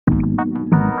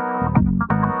Arguing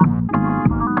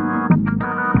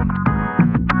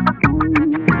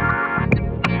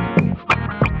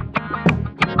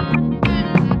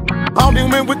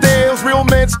with Dales, real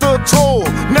men stood tall.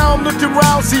 Now I'm looking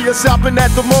around, see us shopping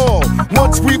at the mall.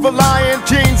 Once we were lion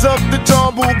kings of the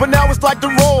tumble, but now it's like the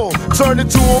roll, turned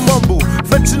into a mumble.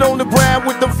 Flexing on the ground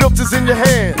with the filters in your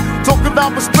hand. Talk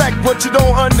about respect, but you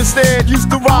don't understand. Used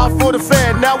to ride for the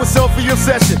fan, now it's selfie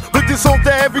obsession. Put this on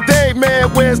there every day,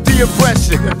 man, where's the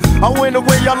impression? I went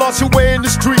away, I lost your way in the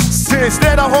streets.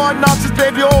 Instead of hard knocks,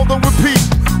 baby, all the repeat.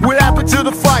 What happened to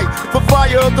the fight for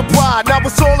fire of the pride? Now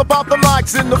it's all about the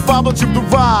likes and the follow to the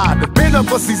ride. Men of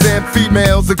pussies and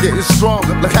females are getting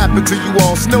stronger. What happened to you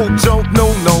all? No joke, no.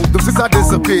 Since I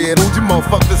disappeared, all you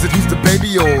motherfuckers that used to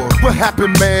baby or what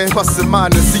happened, man? Plus and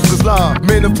minus equals love.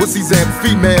 Men of pussies and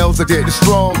females are getting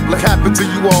strong. What happened to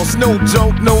you all? No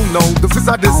joke, no. Since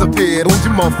I disappeared, all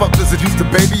you motherfuckers that used to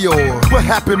baby or what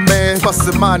happened, man? Plus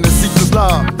and minus equals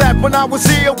love. That when I was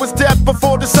here was death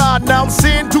before the side. Now I'm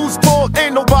seeing two sport,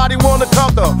 ain't nobody wanna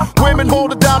cover. Women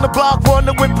holding down the block,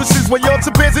 running with pussies when you're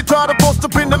too busy trying to post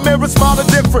up in the mirror, smiling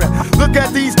different. Look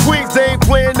at these queens, they ain't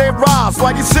playing their rhymes.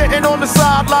 While you sitting on the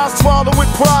sidelines, swallowing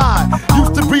pride.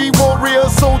 Used to be warrior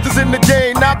soldiers in the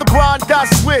game, now the grind got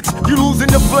switched, you losing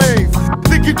your flame.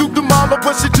 Think you do the mama,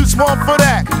 but she too smart for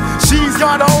that. She's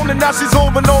got her own and now she's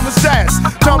over on the stats.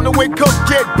 Time to wake up,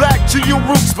 get back to your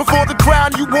roots before the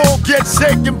crown you won't get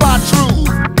shaken by truth.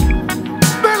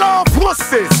 Men are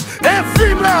pussies and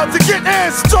females are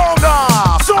getting stronger.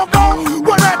 Stronger,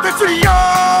 what happened to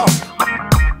y'all?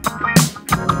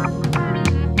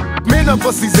 Men of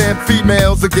pussies and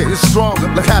females are getting stronger.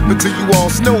 What happened to you all?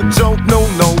 No joke, no.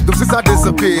 Since I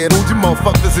disappeared, all you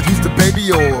motherfuckers that used to baby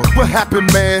or what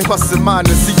happened, man? Plus and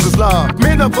minus equals love.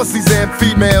 Men of pussies and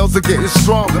females are getting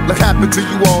stronger. What happened to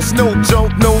you all? No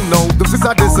joke, no. Since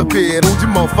I disappeared, all you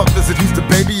motherfuckers that used to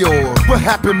baby or what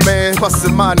happened, man? Plus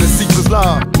and minus equals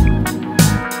love.